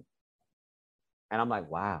known. And I'm like,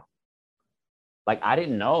 wow. Like, I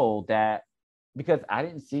didn't know that, because I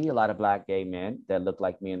didn't see a lot of Black gay men that looked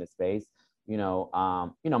like me in the space.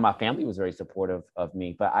 My family was very supportive of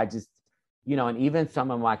me, but I just, and even some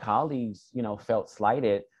of my colleagues, felt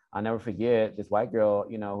slighted. I'll never forget this white girl,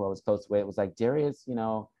 who I was close with, was like, Darius,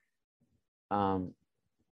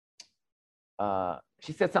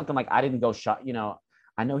 she said something like, I didn't go shop,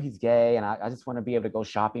 I know he's gay and I just want to be able to go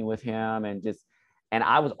shopping with him, and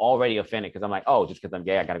I was already offended because I'm like, oh, just because I'm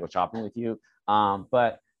gay, I got to go shopping with you.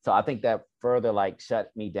 But so I think that further like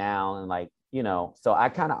shut me down, and like, so I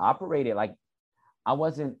kind of operated like I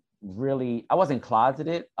wasn't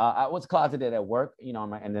closeted. I was closeted at work,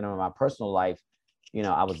 and then in my personal life,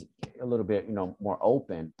 I was a little bit, more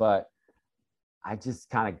open, but I just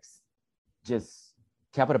kind of just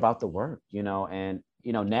kept it about the work, and,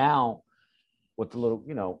 now with a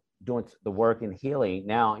little, doing the work and healing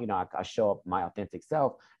now, I show up my authentic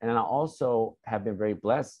self. And then I also have been very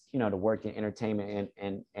blessed, to work in entertainment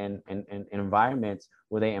and environments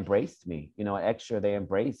where they embraced me, extra, they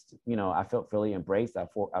embraced, I felt really embraced. I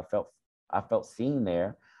felt seen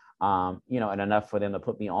there, and enough for them to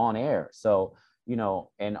put me on air. So,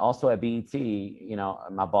 and also at BET,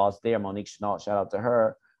 my boss there, Monique Chenault, shout out to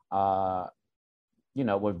her,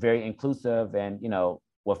 we're very inclusive, and,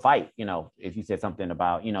 will fight, if you said something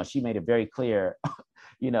about, she made it very clear,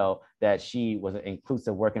 that she was an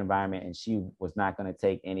inclusive work environment, and she was not going to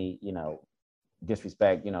take any,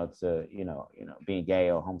 disrespect, to, being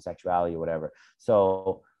gay or homosexuality or whatever.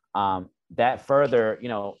 So that further,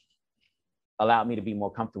 allowed me to be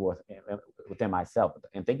more comfortable within myself.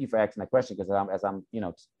 And thank you for asking that question, because as I'm,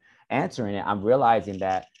 answering it, I'm realizing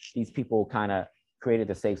that these people kind of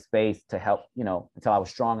created a safe space to help, until I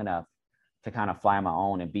was strong enough to kind of fly on my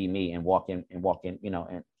own and be me and walk in,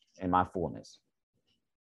 in my fullness.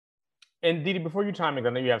 And Didi, before you chime in, I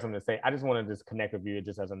know you have something to say. I just want to just connect with you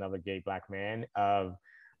just as another gay Black man.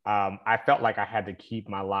 I felt like I had to keep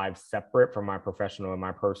my lives separate from my professional and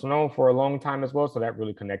my personal for a long time as well. So that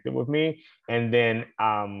really connected with me. And then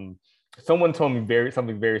someone told me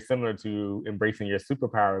something very similar to embracing your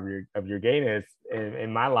superpower of your gayness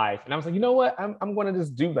in my life. And I was like, you know what? I'm going to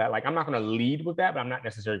just do that. Like, I'm not going to lead with that, but I'm not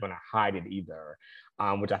necessarily going to hide it either,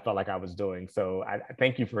 which I felt like I was doing. So I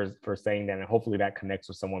thank you for saying that. And hopefully that connects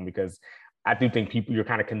with someone, because I do think you're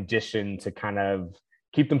kind of conditioned to kind of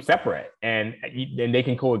keep them separate, and they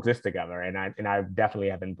can coexist together. And I definitely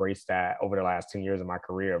have embraced that over the last 10 years of my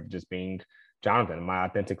career of just being Jonathan, my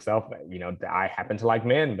authentic self. I happen to like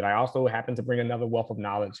men, but I also happen to bring another wealth of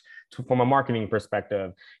knowledge from a marketing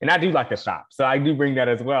perspective. And I do like to shop, so I do bring that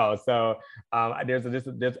as well. So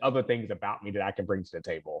there's other things about me that I can bring to the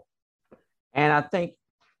table. And I think,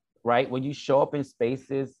 right, when you show up in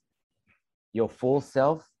spaces, your full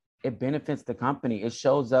self, it benefits the company. It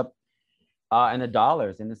shows up in the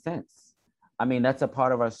dollars, in the cents. I mean, that's a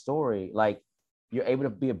part of our story. Like, you're able to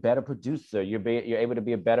be a better producer. You're able to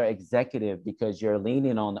be a better executive, because you're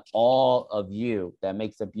leaning on all of you that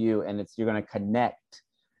makes up you, and you're going to connect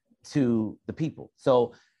to the people.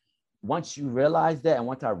 So once you realize that, and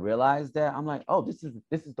once I realized that, I'm like, oh, this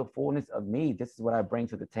is the fullness of me. This is what I bring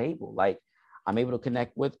to the table. Like, I'm able to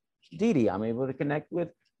connect with Didi. I'm able to connect with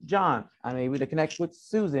John. I'm able to connect with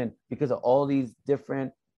Susan, because of all these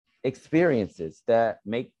different experiences that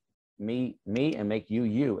make me and make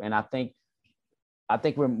you. And I think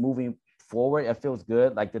we're moving forward. It feels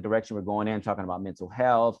good, like the direction we're going in, talking about mental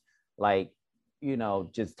health, like,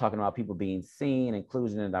 just talking about people being seen,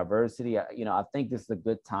 inclusion and diversity. I think this is a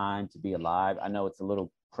good time to be alive. I know it's a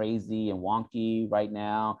little crazy and wonky right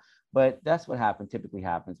now, but that's what typically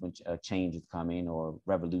happens when a change is coming or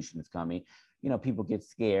revolution is coming. People get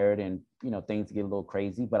scared, and, things get a little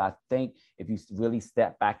crazy. But I think if you really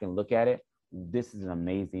step back and look at it, this is an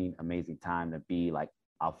amazing, amazing time to be like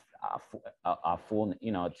our full,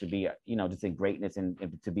 to be, just in greatness and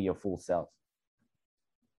to be your full self.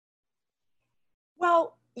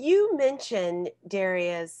 Well, you mentioned,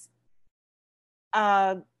 Darius,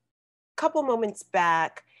 a couple moments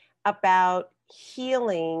back about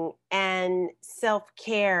healing and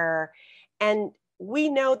self-care. And we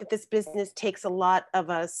know that this business takes a lot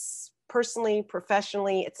of us personally,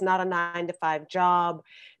 professionally. It's not a 9-to-5 job,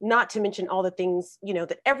 not to mention all the things,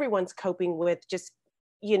 that everyone's coping with just,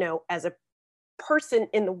 as a person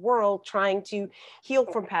in the world trying to heal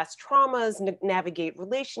from past traumas, navigate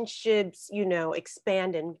relationships,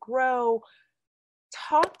 expand and grow.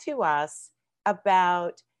 Talk to us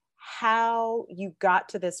about how you got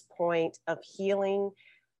to this point of healing,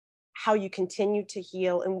 how you continue to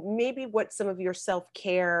heal, and maybe what some of your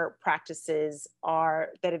self-care practices are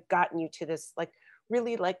that have gotten you to this, like,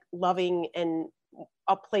 really like loving and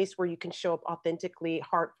a place where you can show up authentically,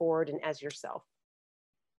 heart forward, and as yourself.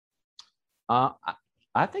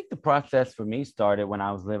 I think the process for me started when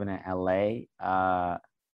I was living in LA,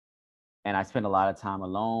 and I spent a lot of time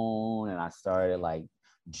alone, and I started like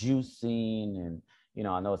juicing, and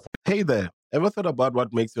I know it's. Hey there, ever thought about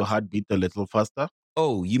what makes your heart beat a little faster?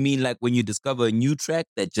 Oh, you mean like when you discover a new track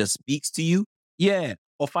that just speaks to you? Yeah,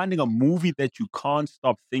 or finding a movie that you can't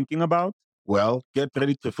stop thinking about? Well, get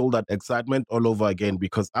ready to feel that excitement all over again,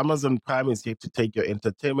 because Amazon Prime is here to take your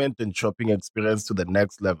entertainment and shopping experience to the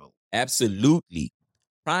next level. Absolutely.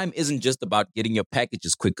 Prime isn't just about getting your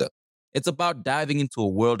packages quicker. It's about diving into a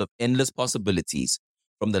world of endless possibilities,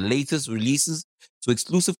 from the latest releases to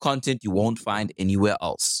exclusive content you won't find anywhere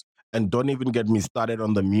else. And don't even get me started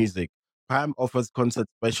on the music. Prime offers concert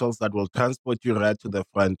specials that will transport you right to the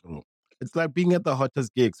front row. It's like being at the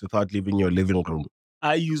hottest gigs without leaving your living room.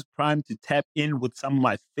 I use Prime to tap in with some of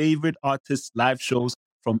my favorite artists' live shows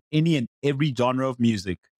from any and every genre of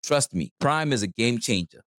music. Trust me, Prime is a game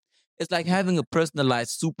changer. It's like having a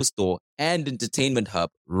personalized superstore and entertainment hub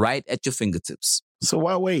right at your fingertips. So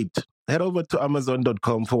why wait? Head over to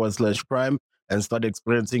amazon.com/prime and start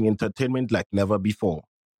experiencing entertainment like never before.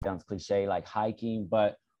 Sounds cliche, like hiking,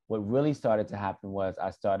 but what really started to happen was I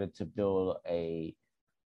started to build a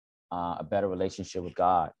better relationship with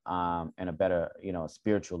God, and a better,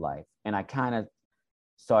 spiritual life. And I kind of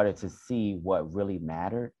started to see what really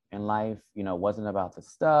mattered in life. It wasn't about the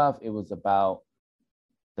stuff. It was about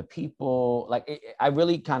the people. I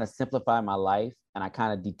really kind of simplified my life, and I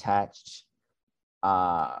kind of detached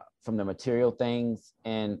from the material things.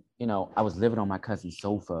 And, I was living on my cousin's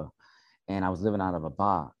sofa, and I was living out of a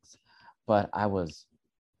box, but I was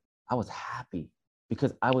happy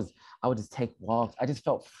because I would just take walks. I just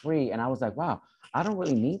felt free. And I was like, wow, I don't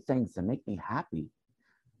really need things to make me happy.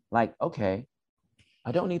 Like, okay,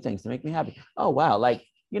 I don't need things to make me happy. Oh, wow. Like,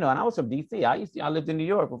 and I was from DC. I lived in New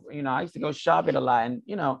York. I used to go shopping a lot. And,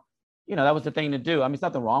 that was the thing to do. I mean, there's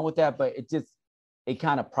nothing wrong with that, but it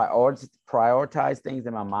kind of prioritized things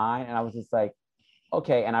in my mind. And I was just like,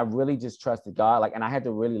 okay. And I really just trusted God. And I had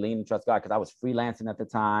to really lean and trust God because I was freelancing at the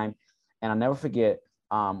time. And I'll never forget,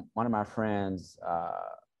 one of my friends'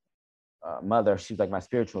 mother, she was like my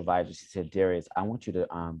spiritual advisor. She said, Darius, I want you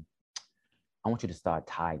to start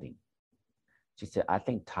tithing. She said, I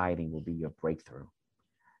think tithing will be your breakthrough.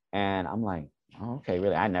 And I'm like, oh, okay,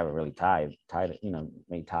 really? I never really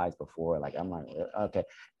made tithes before. Like, I'm like, okay.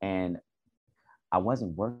 And I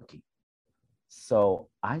wasn't working. So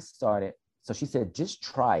she said, just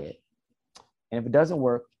try it. And if it doesn't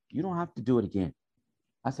work, you don't have to do it again.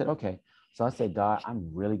 I said, okay. So I said, God, I'm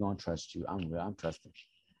really going to trust you. I'm trusting.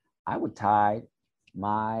 I would tithe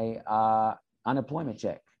my unemployment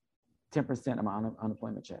check, 10% of my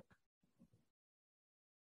unemployment check.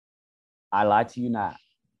 I lied to you not.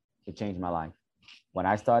 It changed my life. When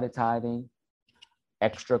I started tithing,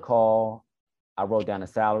 extra call, I wrote down the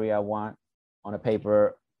salary I want on a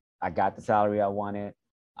paper. I got the salary I wanted.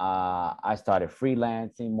 I started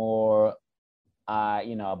freelancing more. I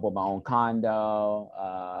bought my own condo.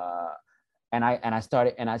 And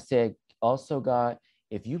I said, also, God,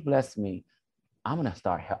 if you bless me, I'm going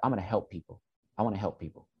to help people. I want to help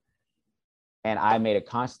people. And I made a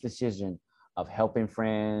conscious decision of helping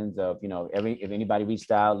friends, of, if anybody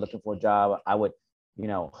reached out looking for a job, I would,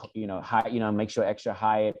 make sure extra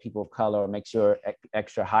hire people of color, make sure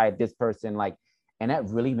extra hire this person, and that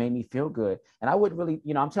really made me feel good. And I would really,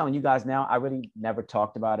 I'm telling you guys now, I really never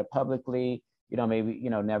talked about it publicly. Maybe,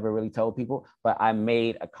 never really told people, but I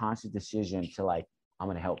made a conscious decision to I'm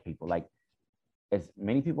going to help people. As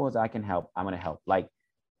many people as I can help, I'm going to help.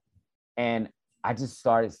 And I just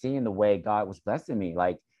started seeing the way God was blessing me.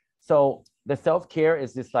 So the self-care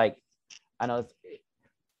is just I know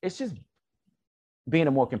it's just being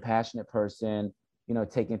a more compassionate person,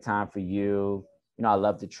 taking time for you. I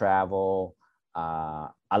love to travel. I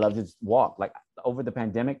love to just walk. Like over the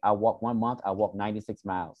pandemic, I walked 1 month, I walked 96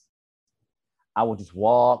 miles. I would just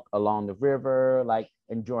walk along the river, like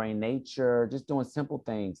enjoying nature, just doing simple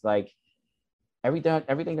things. Like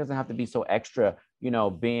everything doesn't have to be so extra,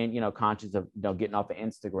 being, conscious of, getting off of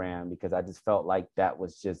Instagram, because I just felt like that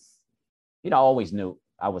was just, I always knew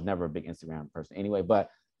I was never a big Instagram person anyway, but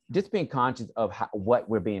just being conscious of what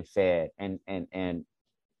we're being fed, and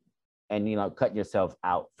cut yourself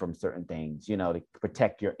out from certain things, to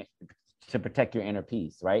protect your inner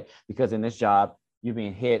peace, right? Because in this job, you're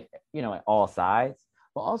being hit, at all sides,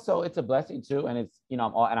 but also it's a blessing too. And it's,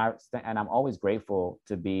 I'm always grateful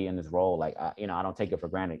to be in this role. Like, I don't take it for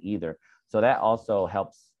granted either. So that also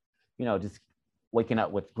helps, just waking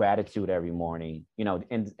up with gratitude every morning,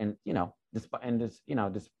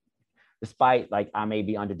 despite like I may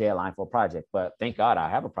be under deadline for a project, but thank God I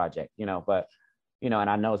have a project, but, and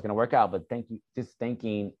I know it's going to work out, but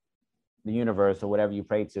thanking the universe or whatever you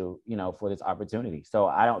pray to, for this opportunity. So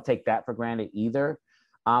I don't take that for granted either.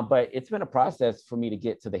 But it's been a process for me to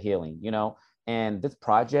get to the healing, and this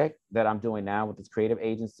project that I'm doing now with this creative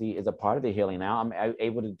agency is a part of the healing. Now I'm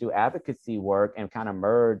able to do advocacy work and kind of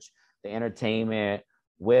merge the entertainment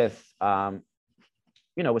with,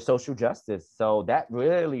 with social justice. So that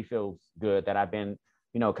really feels good that I've been,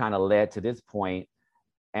 kind of led to this point,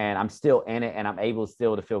 and I'm still in it, and I'm able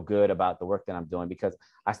still to feel good about the work that I'm doing, because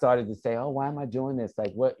I started to say, oh, why am I doing this?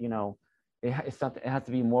 Like, what, it's something, it has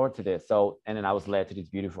to be more to this. So, and then I was led to this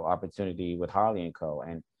beautiful opportunity with Harley and Co.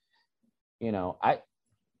 And, I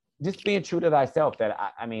just being true to thyself, that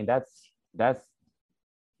I mean, that's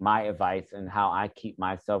my advice, and how I keep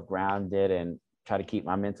myself grounded and try to keep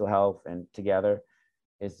my mental health and together,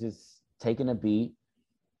 is just taking a beat,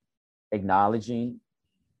 acknowledging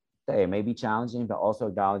that it may be challenging, but also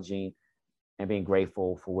acknowledging and being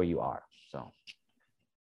grateful for where you are. So,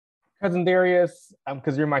 Cousin Darius,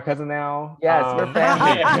 because you're my cousin now. Yes, we're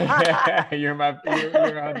family. You're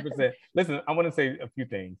 100%. Listen, I want to say a few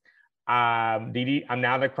things. Didi, I'm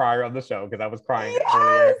now the crier of the show, because I was crying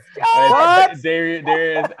earlier. What?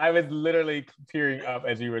 Darius, I was literally tearing up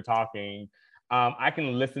as you were talking. I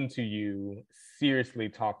can listen to you seriously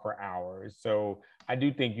talk for hours. So I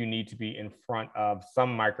do think you need to be in front of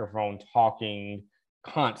some microphone talking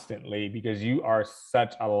constantly, because you are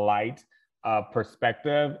such a light of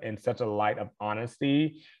perspective and such a light of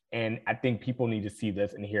honesty. And I think people need to see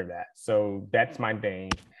this and hear that. So that's my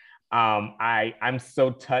thing. I'm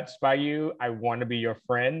so touched by you. I want to be your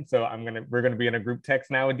friend. So we're gonna be in a group text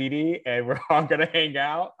now with Didi, and we're all gonna hang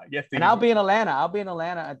out. Yes, Didi. And I'll be in Atlanta.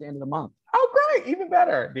 At the end of the month. Oh, great! Even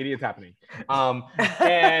better. Didi, it's happening.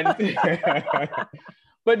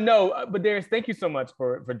 But Darius, thank you so much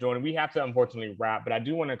for joining. We have to unfortunately wrap, but I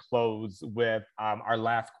do want to close with our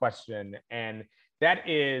last question, and that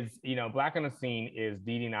is, Black on the Scene is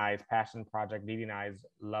Didi and I's passion project, Didi and I's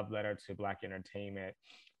love letter to Black entertainment.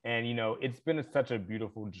 And, it's been such a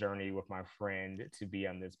beautiful journey with my friend to be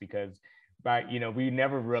on this, because, we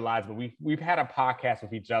never realized, but we've had a podcast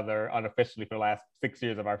with each other unofficially for the last 6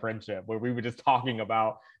 years of our friendship, where we were just talking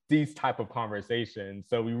about these type of conversations.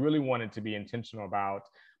 So we really wanted to be intentional about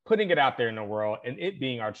putting it out there in the world, and it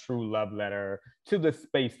being our true love letter to the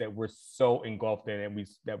space that we're so engulfed in, and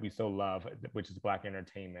that we so love, which is Black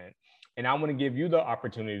entertainment. And I want to give you the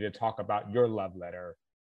opportunity to talk about your love letter.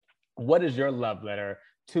 What is your love letter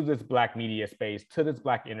to this Black media space, to this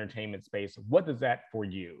Black entertainment space? What does that for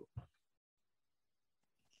you?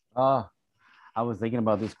 I was thinking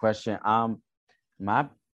about this question.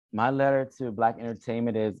 My letter to Black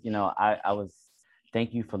entertainment is, I was,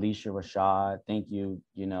 thank you, Felicia Rashad. Thank you,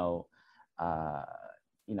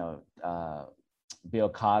 Bill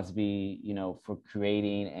Cosby, for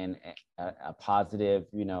creating a positive,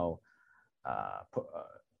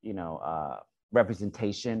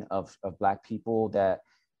 representation of Black people that,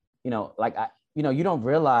 you don't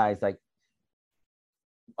realize, like,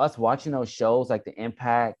 us watching those shows, like the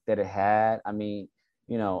impact that it had. I mean,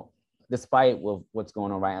 despite what's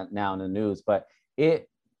going on right now in the news, but it,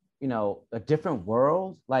 a different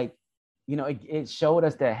world, like, it showed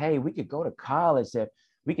us that, hey, we could go to college, that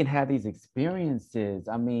we can have these experiences.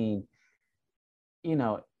 I mean,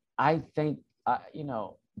 I think,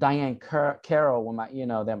 Diane Carroll, when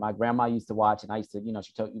that my grandma used to watch, and I used to,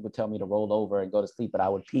 she would tell me to roll over and go to sleep, but I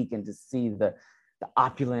would peek and just see the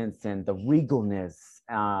opulence and the regalness.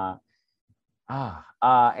 And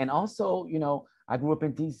also, I grew up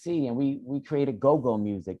in DC, and we created go-go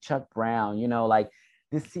music, Chuck Brown, like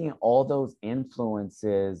just seeing all those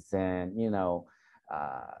influences, and,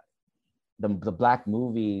 the Black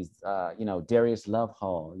movies, Darius Love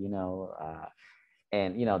Hall,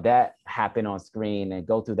 and that happened on screen, and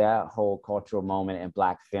go through that whole cultural moment in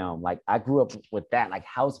Black film. Like, I grew up with that, like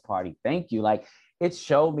House Party. Thank you. Like, it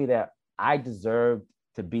showed me that I deserved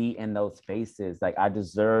to be in those spaces. Like, I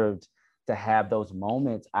deserved to have those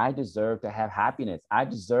moments. I deserved to have happiness. I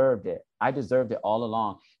deserved it. I deserved it all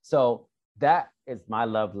along. So that is my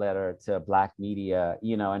love letter to Black media,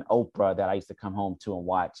 and Oprah, that I used to come home to and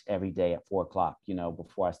watch every day at 4:00,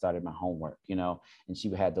 before I started my homework, and she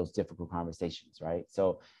had those difficult conversations, right?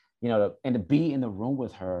 So, and to be in the room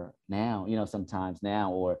with her now, sometimes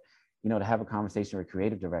now, or, to have a conversation with a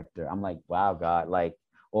creative director, I'm like, wow, God, like,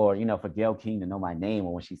 or, for Gayle King to know my name,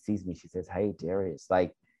 or when she sees me, she says, hey, Darius,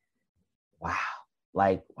 like, wow,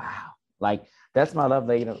 like that's my love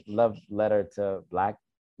letter to Black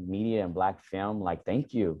media and Black film. Like,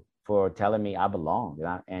 thank you for telling me I belong,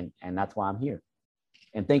 and that's why I'm here.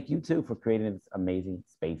 And thank you too for creating this amazing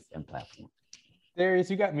space and platform. Darius,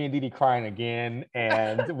 you got me and Didi crying again,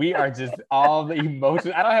 and we are just all the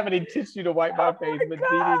emotions. I don't have any tissue to wipe my face, but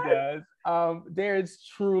Didi does. Darius,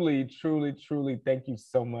 truly, truly, truly, thank you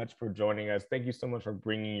so much for joining us. Thank you so much for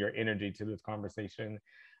bringing your energy to this conversation.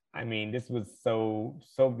 I mean, this was so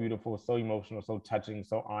beautiful, so emotional, so touching,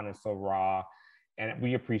 so honest, so raw. And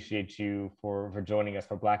we appreciate you for joining us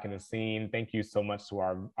for Black in the Scene. Thank you so much to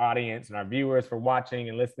our audience and our viewers for watching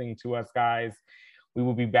and listening to us, guys. We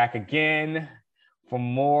will be back again for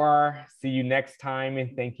more. See you next time,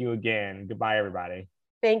 and thank you again. Goodbye, everybody.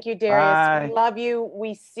 Thank you, Darius. Bye. We love you.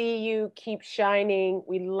 We see you. Keep shining.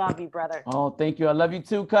 We love you, brother. Oh, thank you. I love you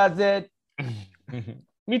too, cousin.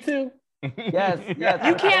 Me too. Yes.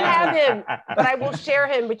 You can't have him, but I will share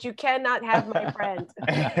him, but you cannot have my friend.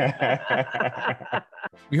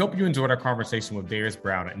 We hope you enjoyed our conversation with Darius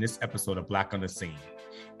Brown in this episode of Black on the Scene.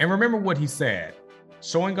 And remember what he said,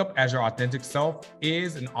 showing up as your authentic self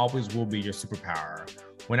is and always will be your superpower.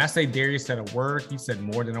 When I say Darius said a word, he said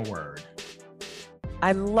more than a word.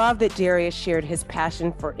 I love that Darius shared his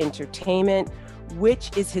passion for entertainment,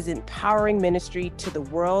 which is his empowering ministry to the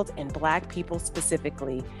world and Black people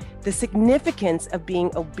specifically. The significance of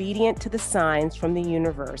being obedient to the signs from the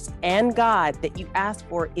universe and God that you ask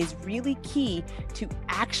for is really key to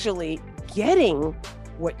actually getting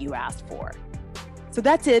what you asked for. So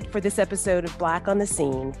that's it for this episode of Black on the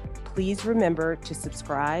Scene. Please remember to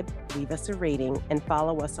subscribe, leave us a rating, and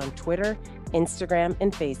follow us on Twitter, Instagram,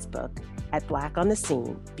 and Facebook at Black on the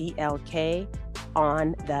Scene, BLK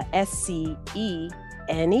on the SCENE.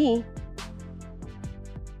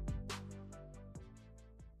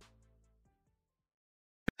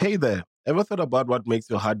 Hey there, ever thought about what makes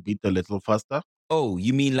your heart beat a little faster? Oh,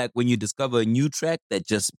 you mean like when you discover a new track that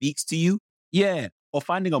just speaks to you? Yeah, or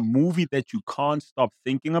finding a movie that you can't stop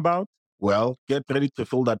thinking about? Well, get ready to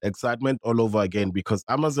feel that excitement all over again, because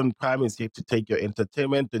Amazon Prime is here to take your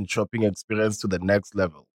entertainment and shopping experience to the next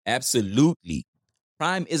level. Absolutely.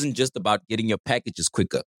 Prime isn't just about getting your packages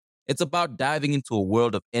quicker. It's about diving into a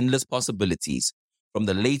world of endless possibilities, from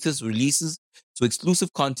the latest releases to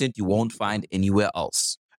exclusive content you won't find anywhere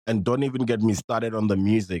else. And don't even get me started on the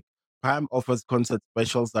music. Prime offers concert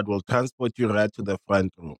specials that will transport you right to the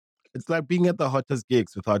front row. It's like being at the hottest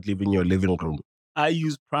gigs without leaving your living room. I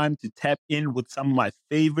use Prime to tap in with some of my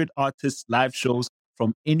favorite artists' live shows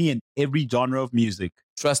from any and every genre of music.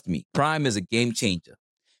 Trust me, Prime is a game changer.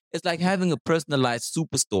 It's like having a personalized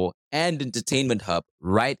superstore and entertainment hub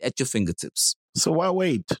right at your fingertips. So why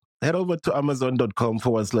wait? Head over to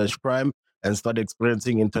amazon.com/Prime and start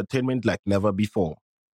experiencing entertainment like never before.